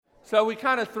So we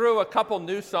kind of threw a couple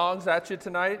new songs at you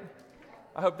tonight.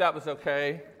 I hope that was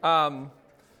okay.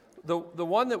 The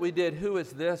one that we did, Who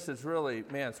Is This, is really,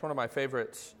 man, it's one of my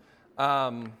favorites.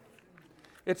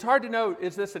 It's hard to know,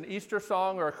 is this an Easter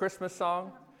song or a Christmas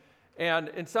song? And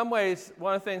in some ways,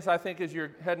 one of the things I think as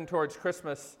you're heading towards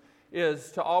Christmas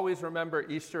is to always remember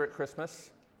Easter at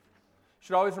Christmas. You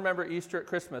should always remember Easter at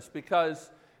Christmas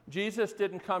because Jesus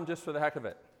didn't come just for the heck of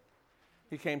it.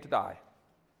 He came to die,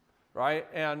 right?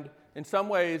 And in some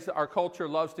ways, our culture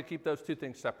loves to keep those two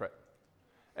things separate.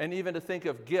 And even to think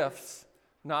of gifts,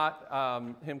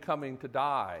 not him coming to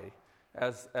die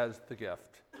as the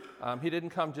gift. He didn't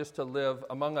come just to live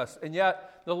among us. And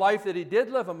yet, the life that he did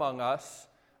live among us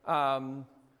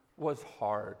was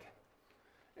hard.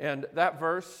 And that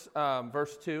verse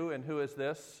 2, and who is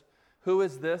this? Who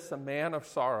is this, a man of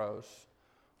sorrows,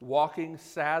 walking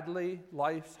sadly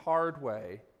life's hard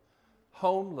way,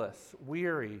 homeless,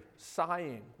 weary,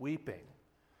 sighing, weeping,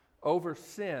 over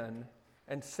sin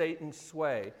and Satan's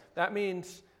sway. That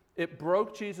means it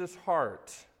broke Jesus'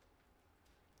 heart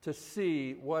to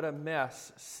see what a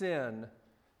mess sin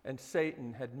and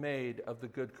Satan had made of the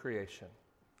good creation.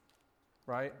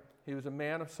 Right? He was a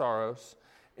man of sorrows.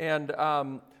 And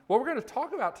what we're going to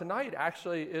talk about tonight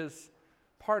actually is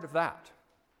part of that.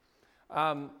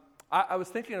 I was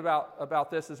thinking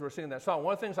about this as we're singing that song.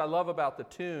 One of the things I love about the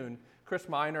tune, Chris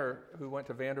Minor, who went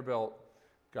to Vanderbilt,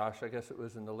 I guess it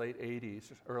was in the late 80s,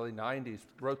 early 90s,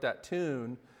 wrote that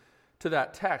tune to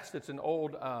that text. It's an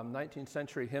old 19th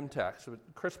century hymn text.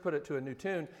 Chris put it to a new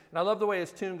tune. And I love the way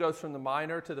his tune goes from the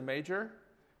minor to the major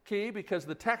key because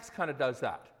the text kind of does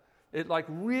that. It like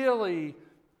really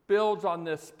builds on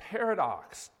this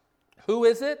paradox. Who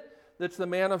is it that's the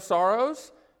man of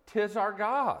sorrows? 'Tis our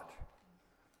God,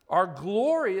 our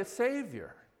glorious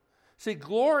Savior. See,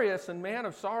 glorious and man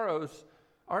of sorrows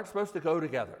aren't supposed to go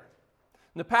together.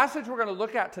 And the passage we're going to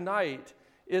look at tonight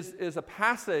is a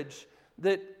passage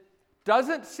that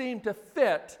doesn't seem to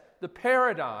fit the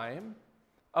paradigm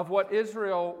of what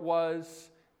Israel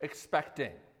was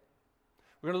expecting.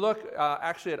 We're going to look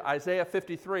actually at Isaiah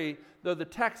 53, though the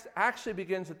text actually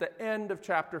begins at the end of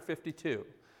chapter 52.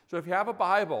 So if you have a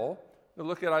Bible, we'll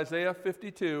look at Isaiah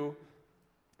 52,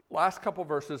 last couple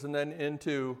verses, and then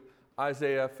into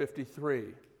Isaiah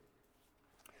 53.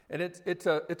 And it's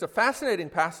a fascinating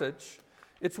passage.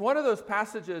 It's one of those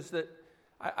passages that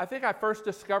I think I first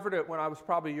discovered it when I was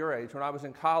probably your age, when I was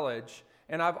in college.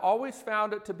 And I've always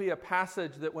found it to be a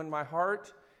passage that when my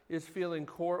heart is feeling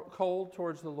cold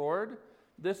towards the Lord,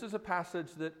 this is a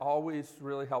passage that always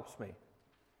really helps me.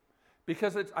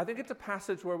 Because I think it's a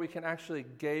passage where we can actually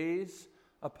gaze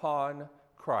upon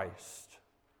Christ.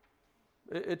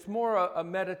 It's more a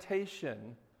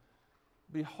meditation.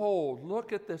 Behold,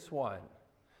 look at this one,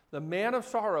 the man of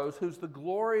sorrows who's the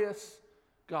glorious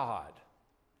God.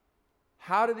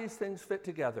 How do these things fit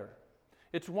together?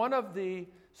 It's one of the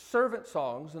servant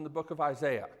songs in the book of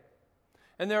Isaiah.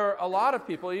 And there are a lot of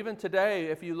people, even today,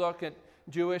 if you look at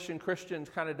Jewish and Christians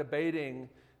kind of debating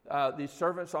these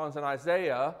servant songs in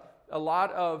Isaiah, a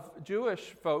lot of Jewish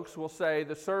folks will say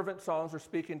the servant songs are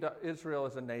speaking to Israel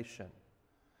as a nation.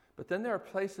 But then there are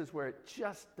places where it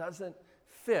just doesn't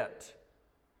fit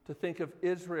to think of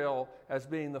Israel as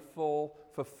being the full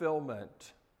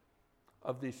fulfillment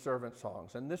of these servant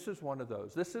songs. And this is one of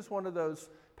those. This is one of those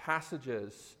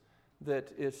passages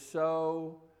that is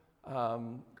so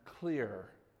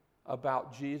clear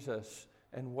about Jesus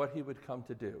and what he would come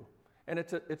to do. And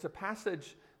it's a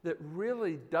passage that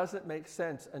really doesn't make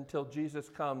sense until Jesus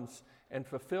comes and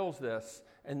fulfills this,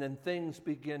 and then things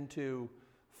begin to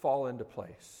fall into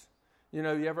place. You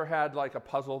know, you ever had like a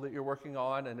puzzle that you're working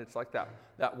on, and it's like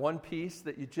that one piece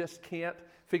that you just can't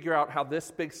figure out how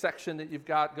this big section that you've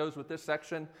got goes with this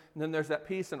section, and then there's that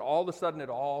piece, and all of a sudden it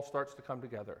all starts to come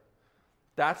together.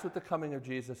 That's what the coming of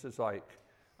Jesus is like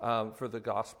for the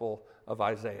Gospel of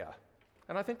Isaiah.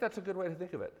 And I think that's a good way to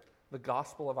think of it, the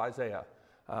Gospel of Isaiah.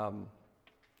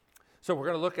 So we're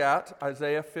going to look at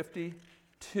Isaiah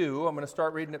 52. I'm going to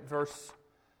start reading at verse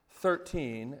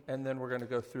 13, and then we're going to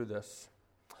go through this.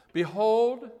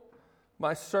 Behold,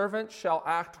 my servant shall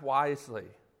act wisely.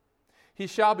 He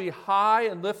shall be high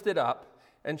and lifted up,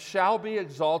 and shall be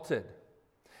exalted.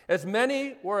 As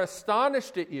many were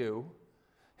astonished at you,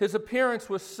 his appearance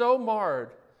was so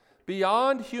marred,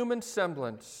 beyond human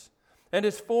semblance, and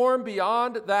his form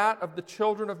beyond that of the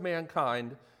children of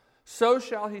mankind. So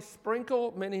shall he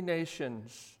sprinkle many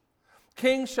nations.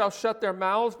 Kings shall shut their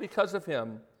mouths because of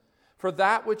him, for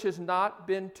that which has not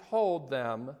been told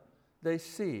them they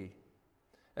see,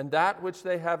 and that which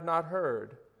they have not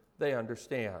heard they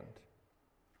understand.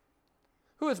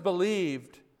 Who has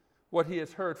believed what he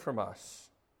has heard from us?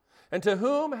 And to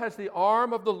whom has the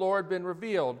arm of the Lord been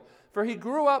revealed? For he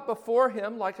grew up before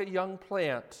him like a young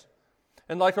plant,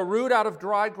 and like a root out of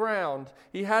dry ground.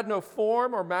 He had no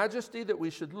form or majesty that we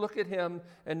should look at him,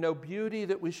 and no beauty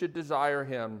that we should desire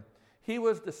him. He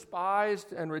was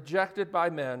despised and rejected by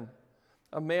men,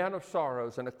 a man of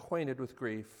sorrows and acquainted with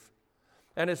grief.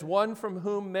 And as one from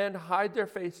whom men hide their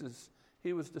faces,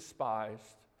 he was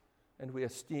despised, and we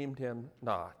esteemed him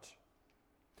not.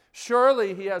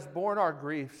 Surely he has borne our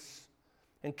griefs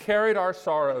and carried our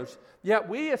sorrows, yet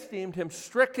we esteemed him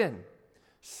stricken,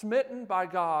 smitten by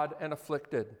God, and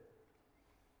afflicted.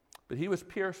 But he was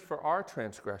pierced for our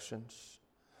transgressions.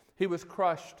 He was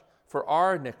crushed for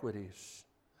our iniquities.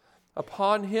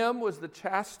 Upon him was the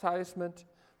chastisement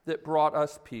that brought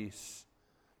us peace,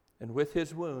 and with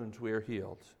his wounds we are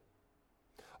healed.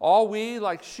 All we,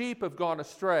 like sheep, have gone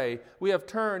astray. We have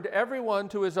turned everyone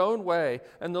to his own way,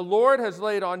 and the Lord has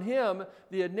laid on him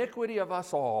the iniquity of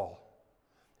us all.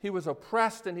 He was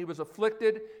oppressed and he was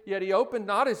afflicted, yet he opened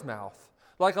not his mouth.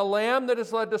 Like a lamb that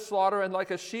is led to slaughter, and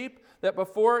like a sheep that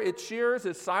before its shears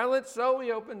is silent, so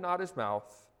he opened not his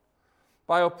mouth.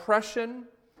 By oppression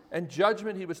and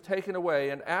judgment he was taken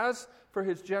away. And as for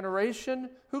his generation,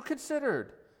 who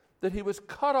considered that he was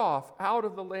cut off out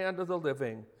of the land of the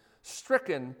living,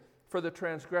 stricken for the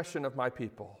transgression of my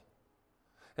people?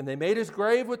 And they made his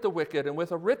grave with the wicked and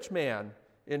with a rich man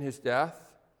in his death,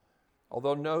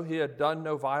 although he had done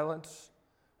no violence,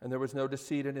 and there was no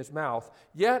deceit in his mouth.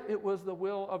 Yet it was the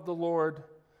will of the Lord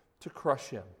to crush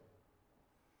him.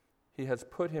 He has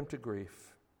put him to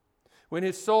grief. When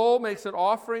his soul makes an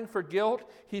offering for guilt,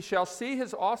 he shall see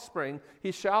his offspring.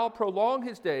 He shall prolong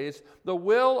his days. The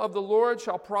will of the Lord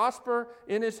shall prosper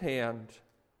in his hand.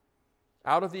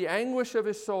 Out of the anguish of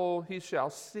his soul he shall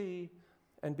see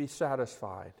and be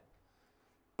satisfied.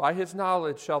 By his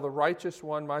knowledge shall the righteous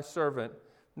one, my servant,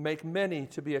 make many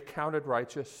to be accounted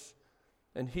righteous,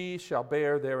 and he shall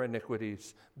bear their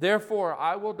iniquities. Therefore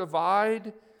I will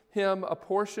divide him a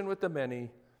portion with the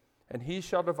many, and he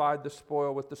shall divide the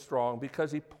spoil with the strong,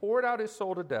 because he poured out his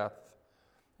soul to death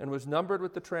and was numbered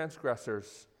with the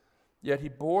transgressors. Yet he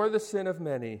bore the sin of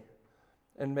many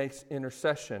and makes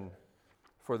intercession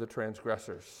for the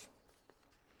transgressors.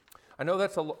 I know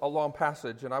that's a long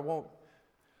passage, and I won't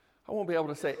be able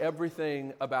to say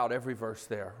everything about every verse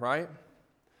there, right?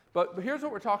 But here's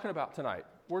what we're talking about tonight.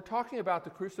 We're talking about the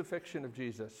crucifixion of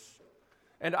Jesus.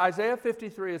 And Isaiah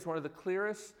 53 is one of the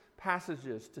clearest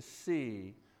passages to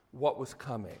see what was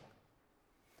coming.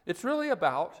 It's really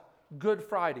about Good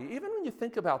Friday. Even when you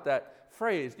think about that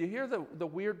phrase, do you hear the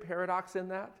weird paradox in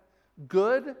that?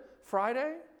 Good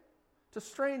Friday? It's a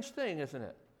strange thing, isn't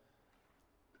it?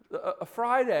 A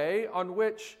Friday on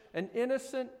which an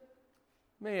innocent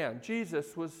man,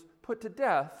 Jesus, was put to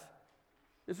death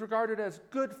is regarded as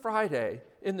Good Friday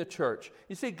in the church.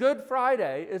 You see, Good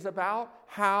Friday is about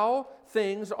how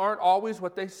things aren't always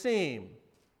what they seem.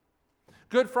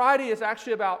 Good Friday is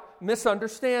actually about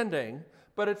misunderstanding,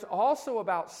 but it's also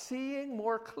about seeing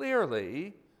more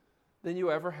clearly than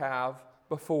you ever have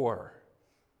before.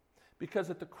 Because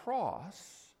at the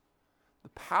cross, the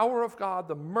power of God,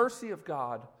 the mercy of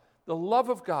God, the love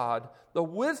of God, the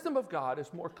wisdom of God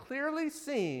is more clearly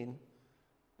seen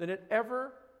than it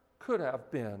ever could have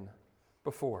been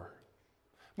before.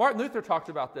 Martin Luther talked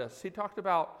about this. He talked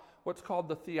about what's called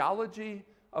the theology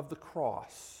of the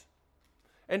cross.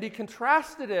 And he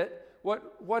contrasted it,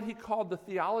 what he called the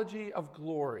theology of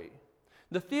glory.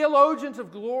 The theologians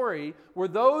of glory were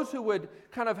those who would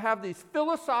kind of have these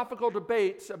philosophical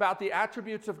debates about the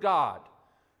attributes of God.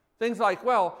 Things like,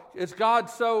 well, is God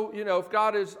so, if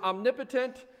God is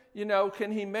omnipotent,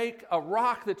 can he make a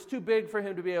rock that's too big for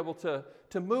him to be able to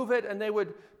move it? And they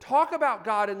would talk about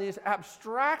God in these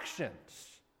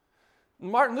abstractions.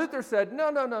 Martin Luther said,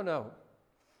 no.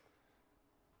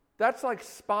 That's like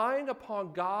spying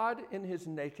upon God in his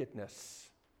nakedness.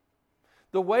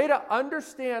 The way to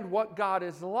understand what God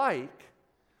is like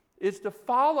is to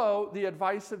follow the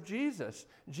advice of Jesus.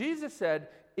 Jesus said,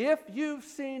 if you've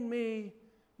seen me,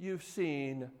 you've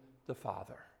seen the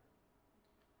Father.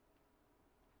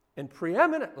 And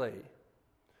preeminently,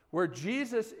 where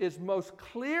Jesus is most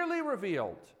clearly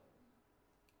revealed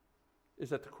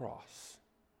is at the cross.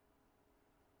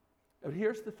 But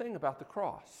here's the thing about the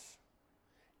cross.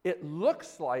 It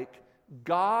looks like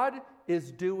God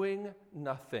is doing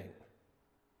nothing.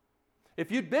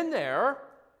 If you'd been there,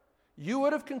 you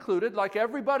would have concluded, like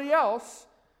everybody else,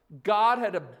 God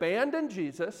had abandoned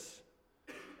Jesus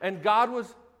and God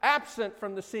was absent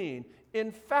from the scene.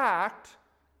 In fact,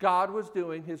 God was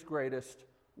doing his greatest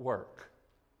work.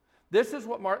 This is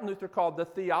what Martin Luther called the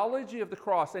theology of the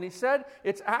cross. And he said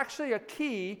it's actually a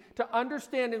key to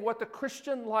understanding what the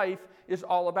Christian life is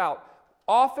all about.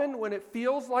 Often when it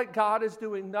feels like God is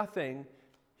doing nothing,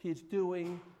 he's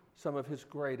doing some of his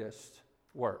greatest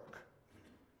work.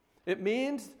 It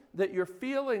means that your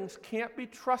feelings can't be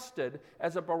trusted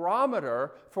as a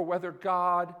barometer for whether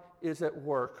God is at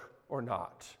work or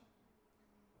not.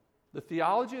 The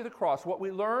theology of the cross, what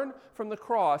we learn from the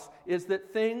cross, is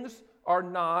that things are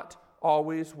not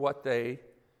always what they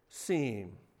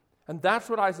seem. And that's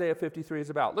what Isaiah 53 is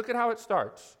about. Look at how it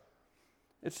starts.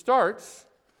 It starts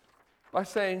by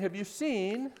saying, have you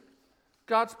seen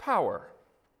God's power?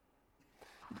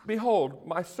 Behold,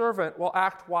 my servant will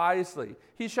act wisely.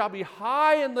 He shall be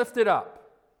high and lifted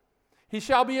up. He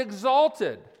shall be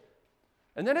exalted.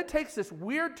 And then it takes this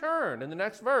weird turn in the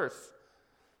next verse.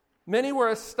 Many were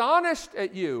astonished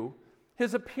at you.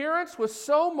 His appearance was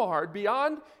so marred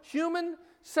beyond human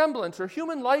semblance or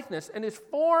human likeness, and his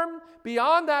form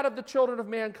beyond that of the children of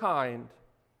mankind.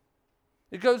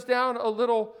 It goes down a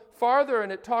little farther,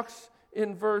 and it talks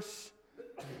in verse,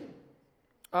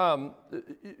 where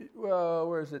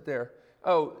is it there?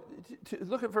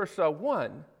 Look at verse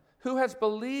 1. Who has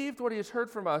believed what he has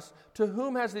heard from us? To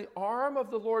whom has the arm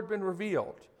of the Lord been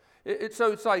revealed?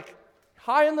 So it's like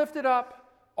high and lifted up,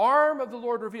 arm of the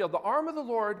Lord revealed. The arm of the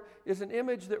Lord is an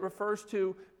image that refers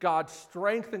to God's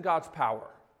strength and God's power.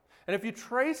 And if you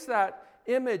trace that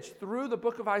image through the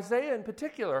book of Isaiah in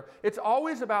particular, it's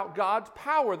always about God's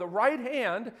power. The right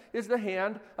hand is the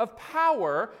hand of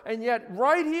power, and yet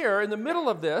right here in the middle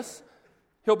of this,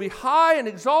 he'll be high and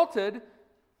exalted,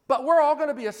 but we're all going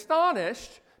to be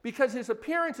astonished because his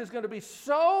appearance is going to be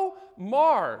so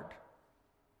marred,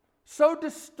 so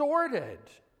distorted,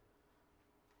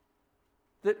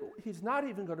 that he's not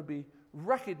even going to be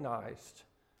recognized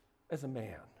as a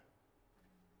man.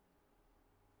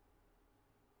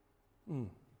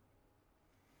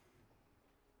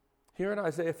 Here in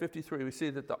Isaiah 53, we see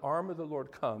that the arm of the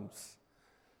Lord comes,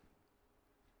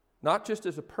 not just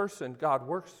as a person God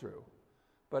works through,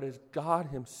 but as God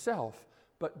himself.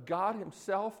 But God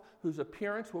himself, whose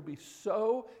appearance will be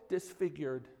so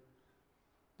disfigured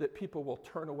that people will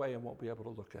turn away and won't be able to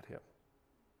look at him.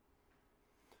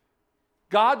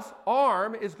 God's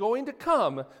arm is going to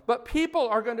come, but people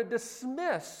are going to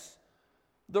dismiss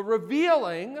the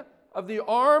revealing of the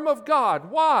arm of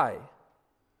God. Why?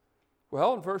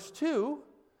 Well, in verse 2,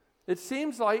 it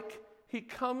seems like he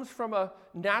comes from a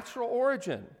natural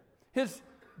origin. His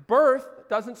birth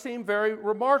doesn't seem very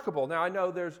remarkable. Now, I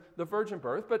know there's the virgin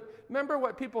birth, but remember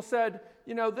what people said,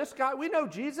 this guy, we know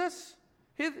Jesus.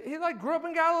 He grew up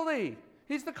in Galilee.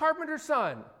 He's the carpenter's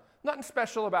son. Nothing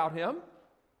special about him.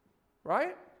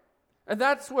 Right? And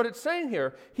that's what it's saying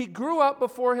here. He grew up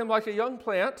before him like a young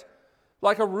plant,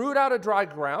 like a root out of dry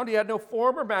ground. He had no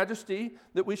form or majesty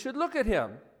that we should look at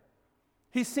him.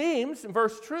 He seems, in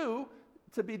verse 2,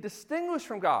 to be distinguished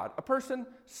from God, a person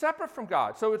separate from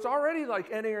God. So it's already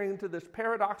like entering into this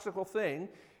paradoxical thing.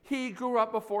 He grew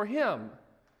up before him,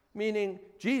 meaning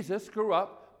Jesus grew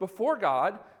up before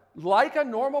God like a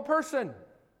normal person.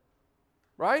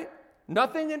 Right?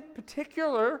 Nothing in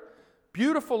particular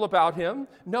beautiful about him,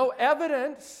 no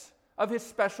evidence of his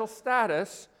special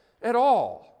status at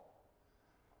all.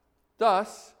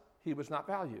 Thus, he was not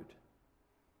valued.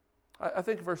 I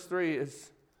think verse 3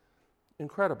 is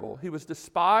incredible. He was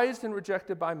despised and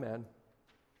rejected by men,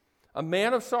 a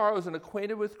man of sorrows and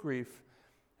acquainted with grief,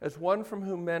 as one from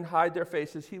whom men hide their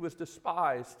faces. He was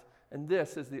despised, and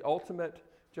this is the ultimate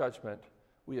judgment.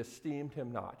 We esteemed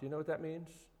him not. Do you know what that means?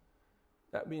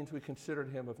 That means we considered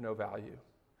him of no value.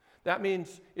 That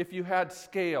means if you had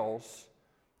scales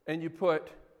and you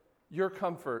put your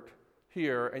comfort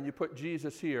here and you put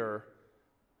Jesus here,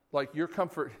 like your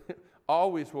comfort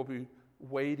always will be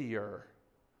weightier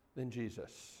than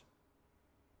Jesus,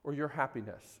 or your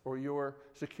happiness, or your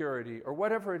security, or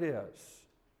whatever it is.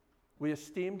 We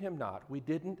esteemed him not. We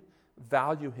didn't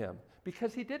value him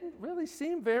because he didn't really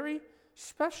seem very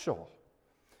special.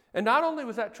 And not only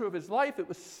was that true of his life, it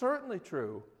was certainly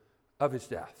true of his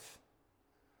death.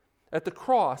 At the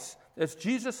cross, as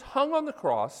Jesus hung on the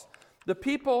cross, the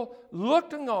people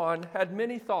looking on had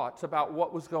many thoughts about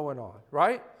what was going on,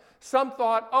 right? Some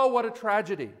thought, oh, what a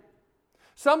tragedy.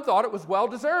 Some thought it was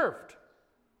well-deserved.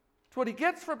 It's what he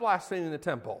gets for blaspheming the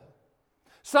temple.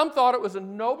 Some thought it was a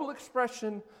noble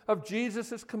expression of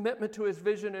Jesus' commitment to his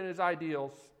vision and his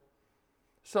ideals.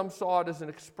 Some saw it as an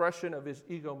expression of his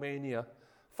egomania,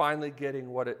 finally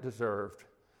getting what it deserved.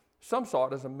 Some saw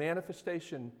it as a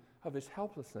manifestation of his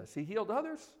helplessness. He healed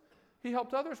others. He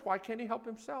helped others. Why can't he help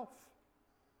himself?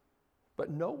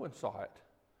 But no one saw it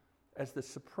as the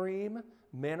supreme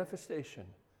manifestation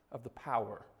of the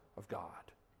power of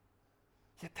God.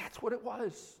 Yet that's what it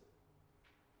was.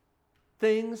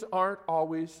 Things aren't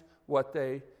always what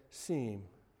they seem.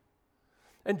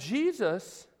 And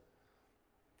Jesus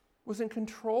was in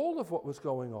control of what was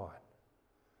going on.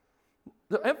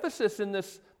 The emphasis in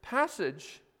this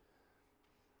passage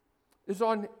is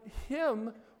on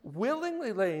him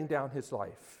willingly laying down his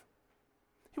life.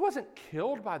 He wasn't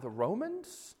killed by the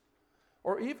Romans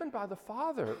or even by the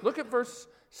Father. Look at verse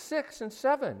 6 and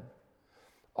 7.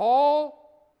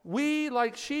 All we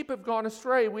like sheep have gone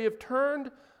astray. We have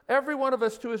turned every one of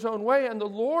us to his own way, and the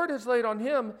Lord has laid on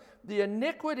him the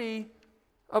iniquity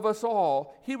of us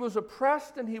all. He was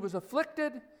oppressed and he was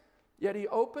afflicted, yet he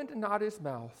opened not his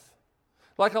mouth.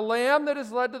 Like a lamb that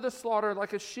is led to the slaughter,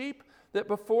 like a sheep that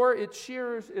before its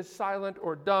shearers is silent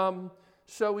or dumb,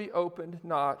 so he opened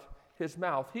not his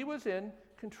mouth. He was in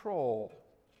control.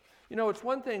 You know, it's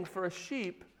one thing for a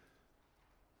sheep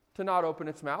to not open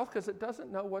its mouth because it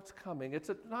doesn't know what's coming. It's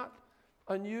not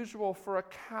unusual for a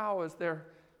cow as they're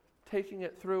taking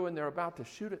it through and they're about to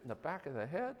shoot it in the back of the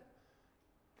head.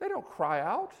 They don't cry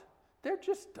out. They're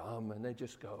just dumb and they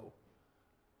just go.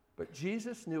 But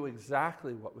Jesus knew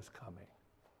exactly what was coming.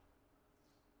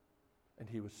 And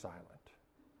he was silent.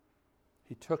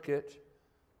 He took it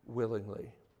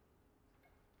willingly.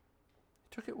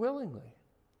 He took it willingly.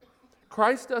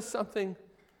 Christ does something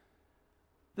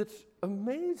that's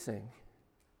amazing.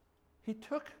 He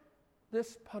took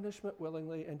this punishment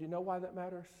willingly, and do you know why that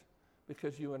matters?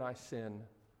 Because you and I sin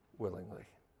willingly.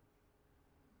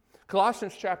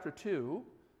 Colossians chapter 2,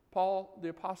 Paul the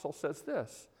apostle says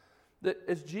this, that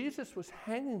as Jesus was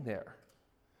hanging there,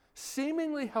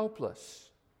 seemingly helpless,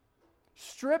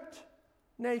 stripped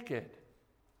naked,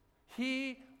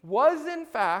 he was in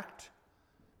fact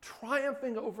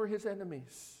triumphing over his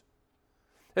enemies.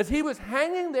 As he was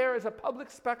hanging there as a public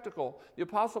spectacle, the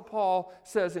Apostle Paul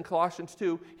says in Colossians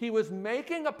 2, he was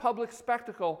making a public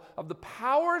spectacle of the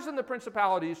powers and the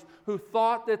principalities who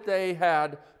thought that they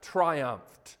had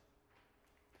triumphed.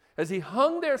 As he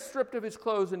hung there stripped of his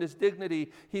clothes and his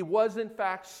dignity, he was in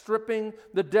fact stripping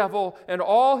the devil and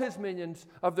all his minions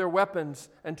of their weapons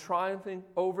and triumphing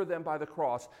over them by the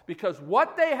cross. Because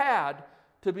what they had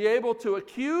to be able to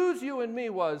accuse you and me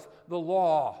was the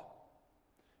law.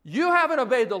 You haven't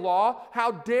obeyed the law.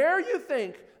 How dare you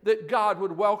think that God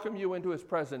would welcome you into his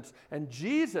presence? And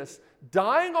Jesus,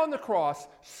 dying on the cross,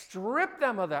 stripped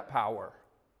them of that power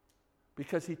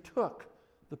because he took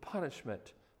the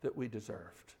punishment that we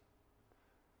deserved.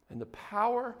 And the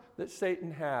power that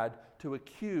Satan had to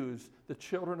accuse the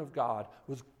children of God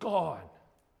was gone,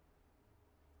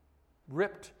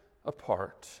 ripped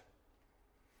apart.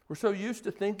 We're so used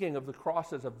to thinking of the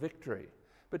cross as a victory.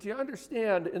 But you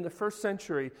understand, in the first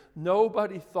century,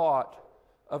 nobody thought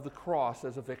of the cross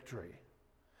as a victory.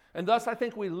 And thus, I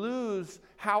think we lose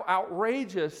how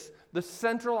outrageous the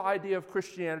central idea of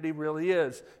Christianity really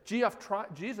is.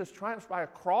 Jesus triumphs by a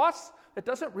cross? It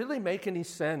doesn't really make any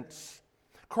sense.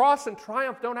 Cross and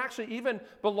triumph don't actually even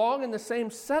belong in the same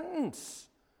sentence.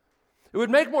 It would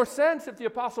make more sense if the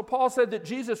Apostle Paul said that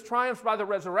Jesus triumphs by the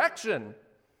resurrection,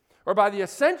 or by the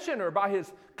ascension, or by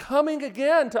his coming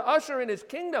again to usher in his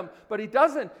kingdom. But he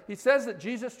doesn't. He says that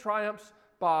Jesus triumphs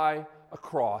by a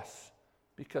cross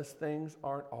because things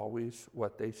aren't always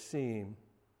what they seem.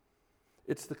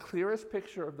 It's the clearest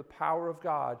picture of the power of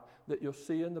God that you'll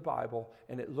see in the Bible,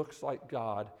 and it looks like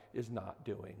God is not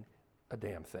doing a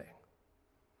damn thing.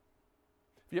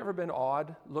 Have you ever been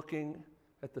awed looking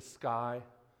at the sky,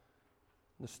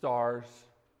 the stars?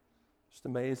 Just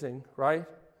amazing, right?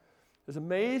 As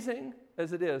amazing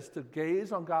as it is to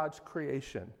gaze on God's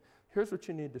creation, here's what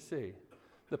you need to see.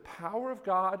 The power of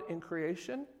God in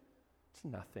creation, it's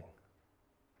nothing.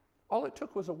 All it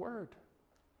took was a word.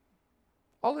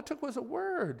 All it took was a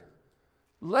word.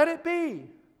 Let it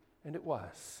be. And it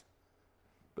was.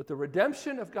 But the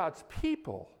redemption of God's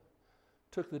people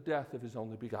took the death of his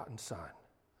only begotten Son.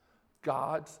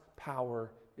 God's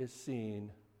power is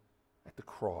seen at the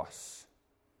cross.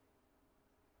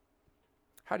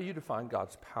 How do you define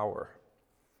God's power?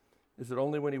 Is it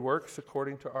only when he works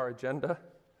according to our agenda?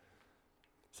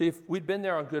 See, if we'd been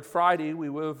there on Good Friday, we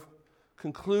would have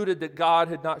concluded that God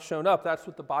had not shown up. That's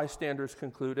what the bystanders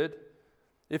concluded.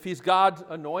 If he's God's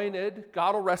anointed,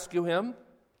 God will rescue him.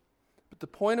 But the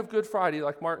point of Good Friday,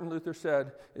 like Martin Luther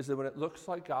said, is that when it looks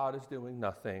like God is doing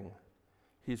nothing,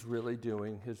 he's really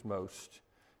doing his most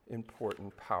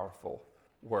important, powerful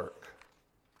work.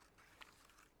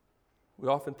 We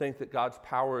often think that God's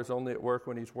power is only at work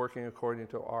when he's working according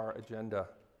to our agenda.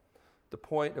 The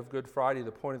point of Good Friday,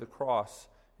 the point of the cross,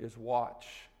 is watch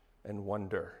and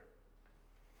wonder.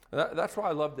 That's why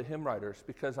I love the hymn writers,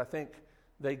 because I think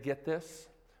they get this.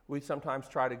 We sometimes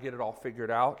try to get it all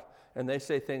figured out, and they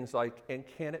say things like, and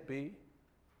can it be?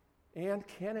 And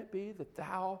can it be that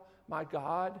thou, my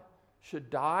God, should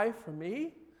die for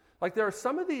me? Like there are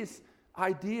some of these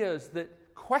ideas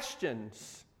that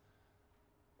questions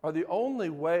are the only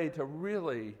way to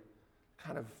really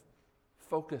kind of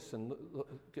focus and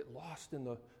get lost in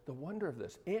the wonder of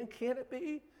this. And can it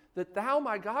be that thou,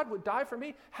 my God, would die for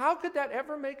me? How could that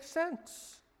ever make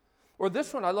sense? Or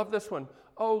this one, I love this one.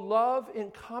 O love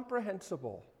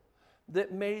incomprehensible,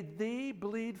 that made thee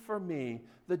bleed for me,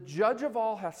 the judge of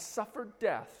all hath suffered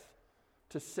death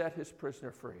to set his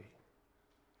prisoner free.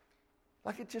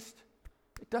 Like it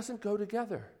doesn't go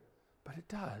together, but it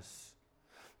does.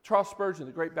 Charles Spurgeon,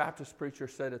 the great Baptist preacher,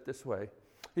 said it this way.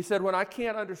 He said, when I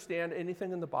can't understand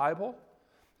anything in the Bible,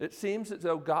 it seems as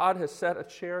though God has set a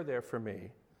chair there for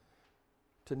me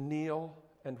to kneel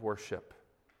and worship.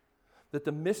 That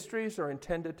the mysteries are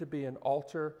intended to be an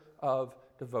altar of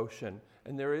devotion.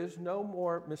 And there is no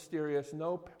more mysterious,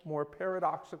 no more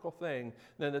paradoxical thing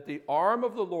than that the arm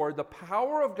of the Lord, the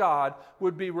power of God,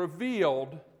 would be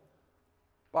revealed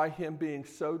by him being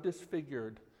so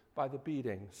disfigured by the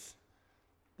beatings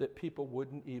that people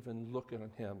wouldn't even look at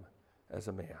him as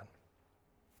a man.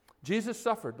 Jesus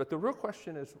suffered, but the real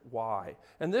question is why?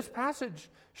 And this passage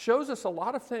shows us a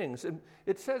lot of things. And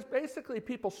it says basically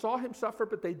people saw him suffer,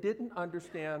 but they didn't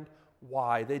understand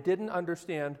why. They didn't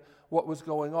understand what was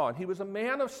going on. He was a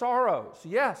man of sorrows,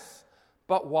 yes,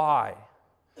 but why?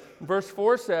 Verse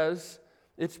 4 says,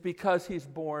 it's because he's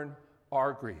borne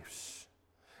our griefs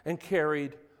and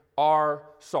carried our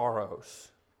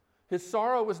sorrows. His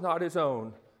sorrow was not his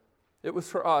own. It was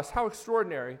for us. How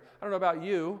extraordinary. I don't know about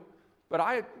you, but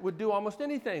I would do almost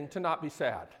anything to not be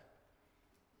sad.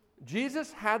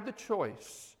 Jesus had the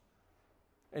choice,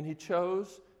 and he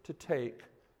chose to take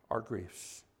our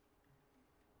griefs.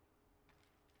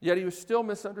 Yet he was still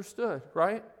misunderstood,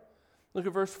 right? Look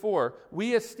at verse 4.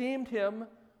 We esteemed him,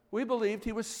 we believed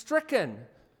he was stricken,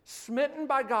 smitten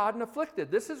by God and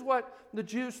afflicted. This is what the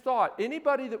Jews thought.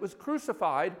 Anybody that was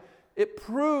crucified, it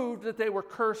proved that they were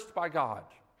cursed by God.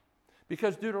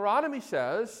 Because Deuteronomy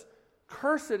says,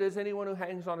 cursed is anyone who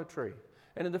hangs on a tree.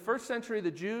 And in the first century,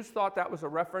 the Jews thought that was a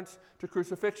reference to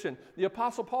crucifixion. The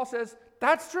Apostle Paul says,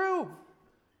 that's true.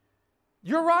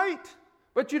 You're right.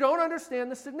 But you don't understand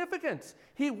the significance.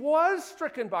 He was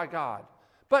stricken by God,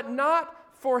 but not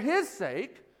for his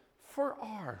sake, for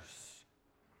ours.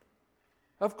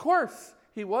 Of course,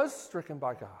 he was stricken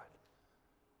by God,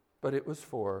 but it was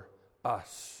for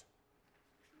us.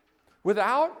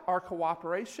 Without our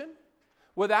cooperation,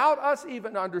 without us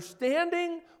even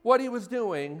understanding what he was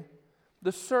doing,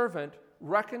 the servant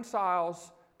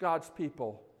reconciles God's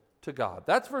people to God.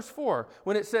 That's verse 4.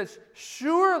 When it says,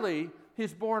 surely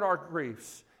he's borne our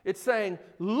griefs, it's saying,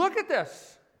 look at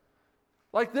this.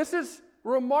 Like, this is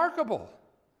remarkable.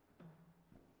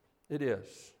 It is.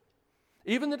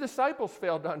 Even the disciples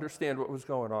failed to understand what was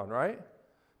going on, right?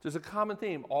 Which is a common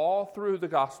theme all through the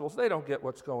Gospels. They don't get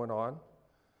what's going on.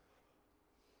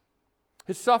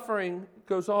 His suffering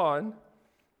goes on.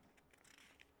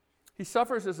 He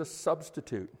suffers as a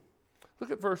substitute.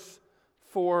 Look at verse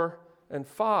 4 and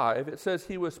 5. It says,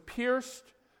 he was pierced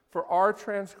for our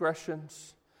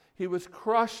transgressions. He was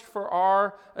crushed for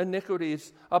our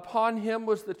iniquities. Upon him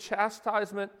was the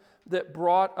chastisement that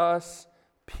brought us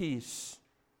peace.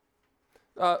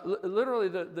 Literally,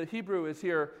 the Hebrew is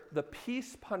here, the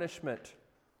peace punishment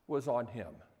was on him.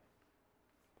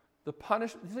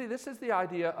 See, this is the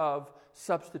idea of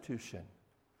substitution.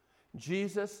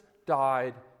 Jesus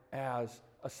died as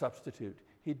a substitute.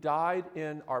 He died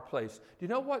in our place. Do you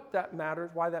know what that matters?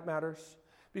 Why that matters?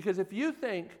 Because if you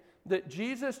think that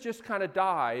Jesus just kind of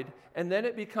died and then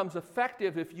it becomes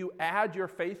effective if you add your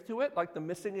faith to it, like the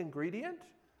missing ingredient,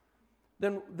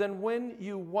 then when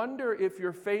you wonder if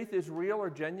your faith is real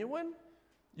or genuine,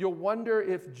 you'll wonder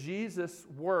if Jesus'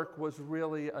 work was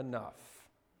really enough.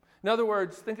 In other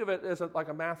words, think of it as like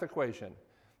a math equation.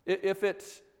 If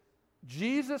it's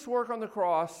Jesus' work on the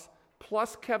cross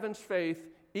plus Kevin's faith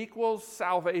equals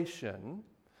salvation,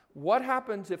 what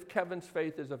happens if Kevin's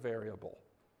faith is a variable?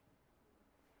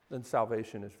 Then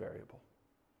salvation is variable.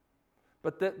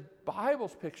 But the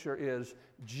Bible's picture is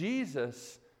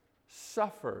Jesus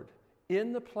suffered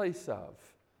in the place of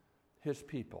his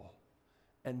people.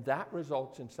 And that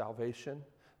results in salvation.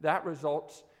 That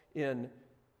results in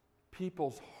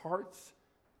people's hearts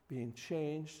being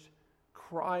changed,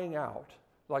 crying out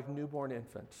like newborn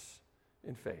infants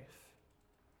in faith.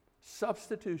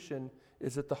 Substitution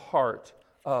is at the heart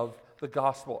of the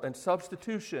gospel, and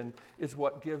substitution is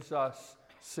what gives us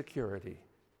security.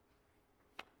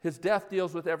 His death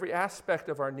deals with every aspect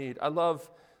of our need. I love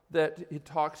that he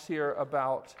talks here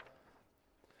about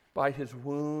by his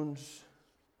wounds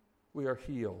we are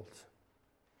healed.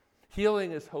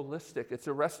 Healing is holistic. It's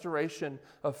a restoration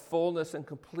of fullness and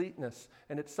completeness,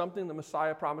 and it's something the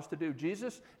Messiah promised to do.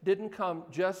 Jesus didn't come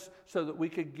just so that we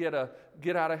could get a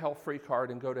get-out-of-hell-free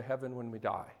card and go to heaven when we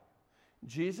die.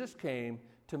 Jesus came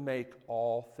to make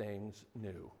all things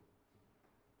new.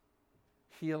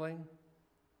 Healing,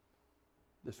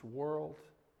 this world,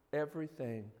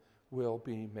 everything will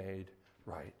be made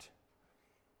right.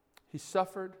 He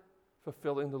suffered,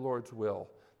 fulfilling the Lord's will.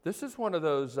 This is one of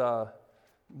those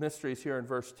mysteries here in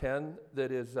verse 10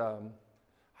 that is, I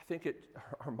think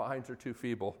our minds are too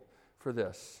feeble for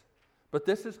this. But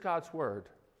this is God's word.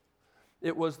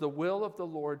 It was the will of the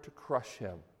Lord to crush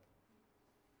him.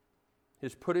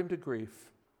 He's put him to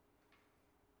grief.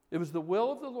 It was the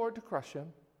will of the Lord to crush him,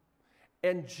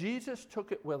 and Jesus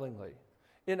took it willingly.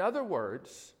 In other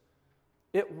words,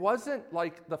 it wasn't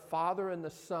like the Father and the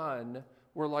Son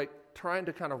were like trying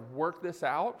to kind of work this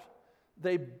out.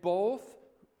 They both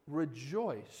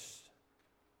rejoiced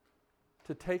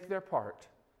to take their part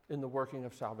in the working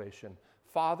of salvation.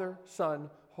 Father, Son,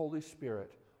 Holy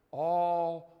Spirit,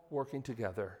 all working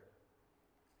together.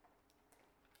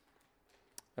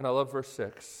 And I love verse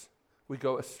 6. We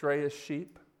go astray as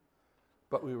sheep,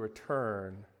 but we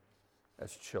return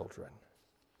as children.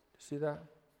 See that?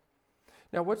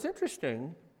 Now, what's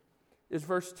interesting is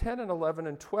verse 10 and 11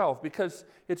 and 12, because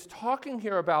it's talking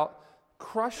here about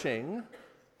crushing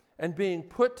and being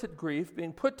put to grief,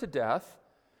 being put to death.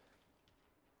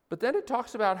 But then it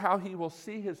talks about how he will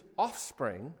see his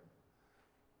offspring,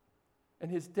 and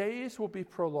his days will be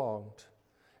prolonged,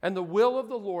 and the will of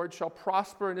the Lord shall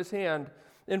prosper in his hand.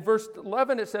 In verse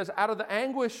 11 it says, out of the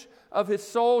anguish of his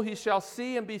soul he shall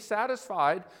see and be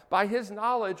satisfied by his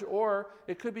knowledge, or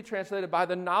it could be translated, by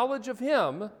the knowledge of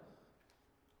him,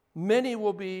 many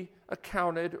will be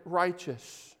accounted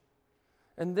righteous.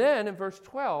 And then in verse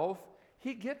 12,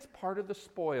 he gets part of the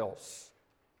spoils.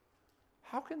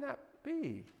 How can that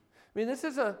be? I mean, this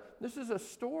is a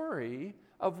story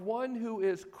of one who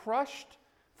is crushed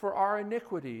for our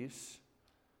iniquities,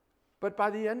 but by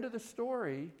the end of the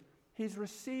story, he's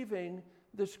receiving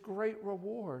this great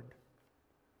reward.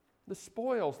 The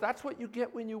spoils. That's what you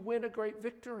get when you win a great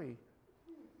victory.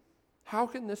 How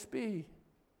can this be?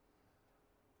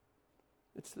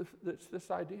 It's this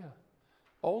idea.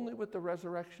 Only with the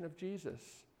resurrection of Jesus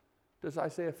does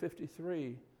Isaiah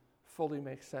 53 fully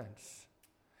make sense.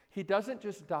 He doesn't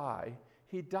just die,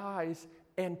 he dies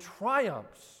and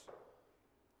triumphs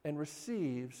and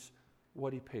receives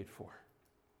what he paid for.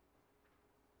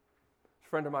 A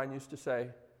friend of mine used to say,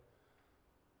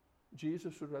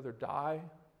 Jesus would rather die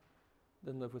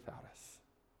than live without us.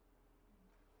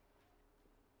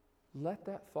 Let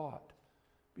that thought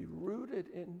be rooted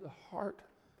in the heart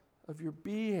of your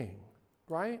being,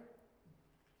 right?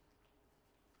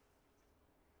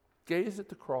 Gaze at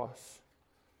the cross.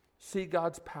 See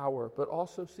God's power, but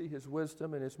also see his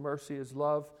wisdom and his mercy, his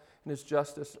love and his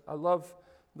justice. I love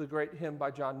the great hymn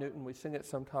by John Newton. We sing it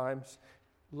sometimes.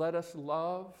 Let us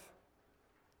love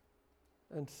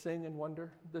and sing and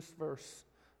wonder. This verse.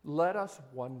 Let us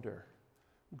wonder.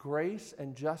 Grace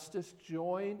and justice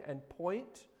join and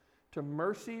point to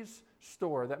mercy's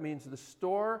store. That means the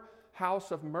storehouse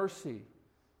of mercy.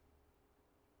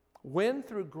 When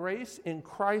through grace in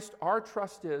Christ our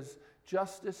trust is,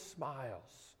 justice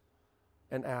smiles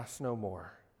and asks no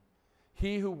more.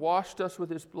 He who washed us with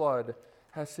his blood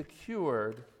has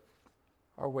secured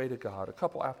our way to God. A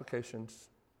couple applications.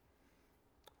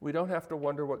 We don't have to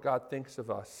wonder what God thinks of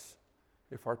us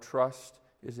if our trust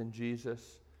is in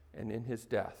Jesus and in his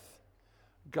death.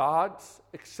 God's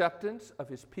acceptance of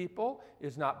his people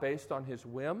is not based on his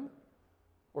whim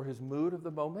or his mood of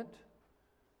the moment.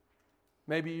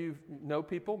 Maybe you know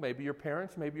people, maybe your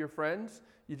parents, maybe your friends.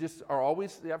 You just are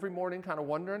always, every morning, kind of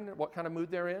wondering what kind of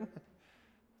mood they're in.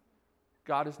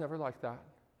 God is never like that.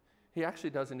 He actually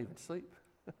doesn't even sleep.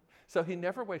 So he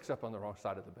never wakes up on the wrong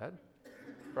side of the bed,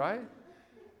 right?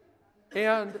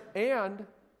 And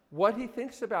what he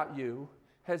thinks about you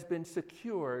has been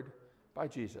secured by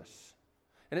Jesus.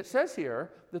 And it says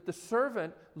here that the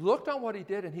servant looked on what he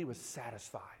did and he was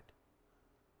satisfied.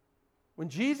 When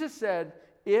Jesus said,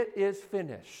 "It is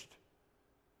finished,"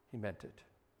 he meant it.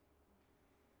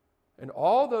 And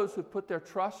all those who put their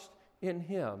trust in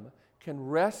him can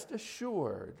rest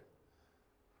assured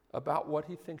about what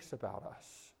he thinks about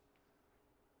us.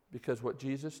 Because what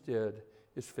Jesus did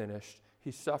is finished.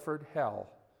 He suffered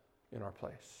hell in our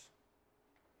place.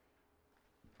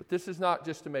 But this is not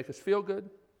just to make us feel good.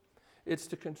 It's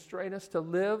to constrain us to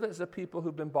live as a people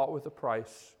who've been bought with a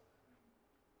price.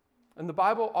 And the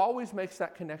Bible always makes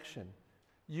that connection.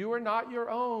 You are not your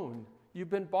own. You've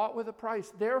been bought with a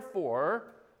price.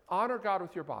 Therefore, honor God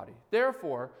with your body.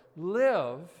 Therefore,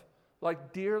 live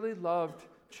like dearly loved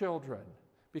children,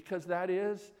 because that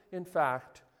is, in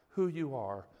fact, who you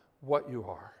are, what you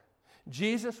are.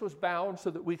 Jesus was bound so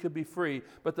that we could be free,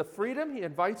 but the freedom he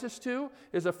invites us to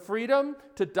is a freedom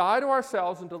to die to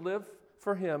ourselves and to live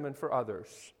for him and for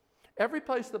others. Every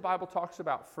place the Bible talks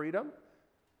about freedom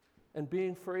and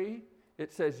being free,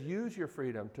 it says use your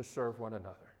freedom to serve one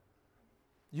another.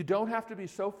 You don't have to be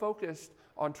so focused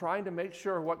on trying to make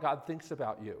sure what God thinks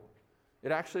about you.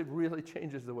 It actually really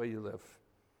changes the way you live.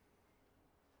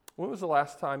 When was the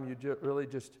last time you really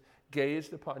just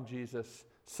gazed upon Jesus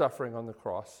suffering on the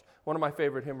cross? One of my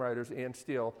favorite hymn writers, Ann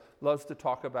Steele, loves to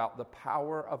talk about the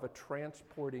power of a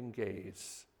transporting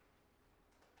gaze.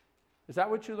 Is that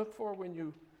what you look for when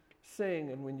you sing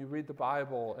and when you read the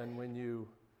Bible and when you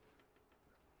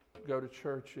go to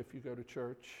church, if you go to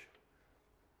church?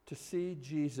 To see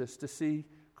Jesus, to see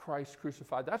Christ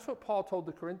crucified. That's what Paul told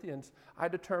the Corinthians. I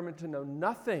determined to know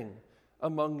nothing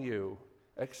among you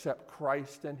except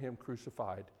Christ and him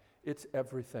crucified. It's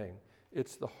everything.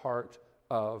 It's the heart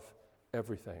of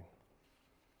everything.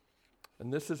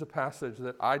 And this is a passage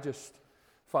that I just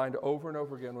find over and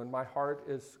over again when my heart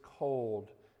is cold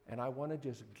and I want to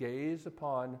just gaze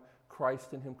upon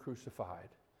Christ and him crucified.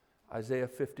 Isaiah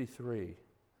 53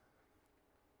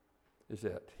 is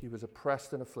it. He was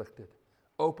oppressed and afflicted,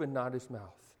 opened not his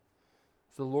mouth.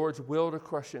 It's the Lord's will to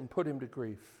crush him, put him to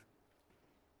grief.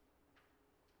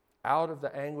 Out of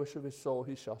the anguish of his soul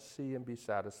he shall see and be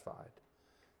satisfied.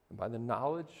 And by the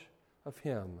knowledge of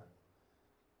him,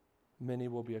 many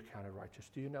will be accounted righteous.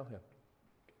 Do you know him?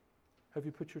 Have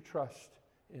you put your trust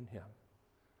in him?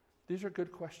 These are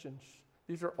good questions.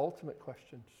 These are ultimate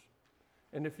questions.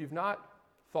 And if you've not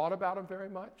thought about them very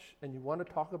much and you want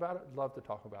to talk about it, I'd love to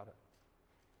talk about it.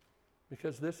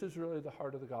 Because this is really the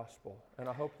heart of the gospel. And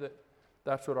I hope that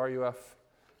that's what RUF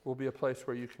will be, a place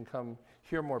where you can come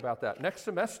hear more about that. Next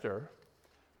semester,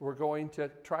 we're going to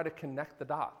try to connect the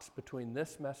dots between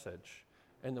this message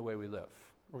and the way we live.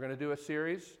 We're going to do a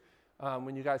series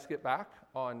when you guys get back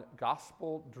on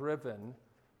gospel-driven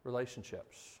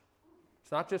relationships.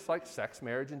 It's not just like sex,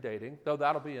 marriage, and dating, though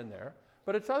that'll be in there,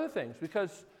 but it's other things,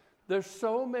 because there's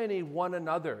so many one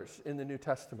another's in the New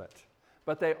Testament.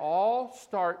 But they all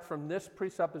start from this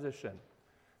presupposition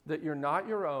that you're not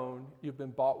your own, you've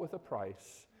been bought with a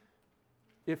price.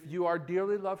 If you are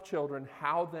dearly loved children,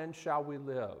 how then shall we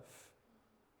live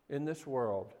in this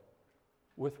world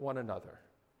with one another?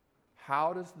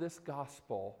 How does this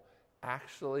gospel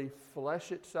actually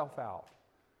flesh itself out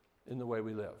in the way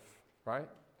we live, right?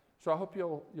 So I hope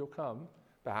you'll come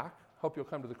back. Hope you'll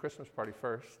come to the Christmas party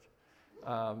first.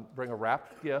 Bring a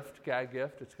wrapped gift, gag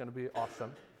gift. It's going to be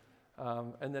awesome.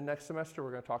 And then next semester,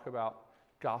 we're going to talk about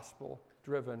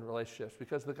gospel-driven relationships,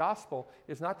 because the gospel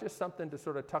is not just something to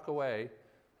sort of tuck away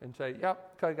and say,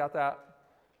 yep, okay, got that.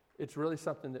 It's really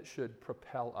something that should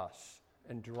propel us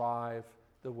and drive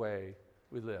the way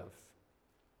we live.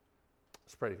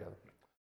 Let's pray together.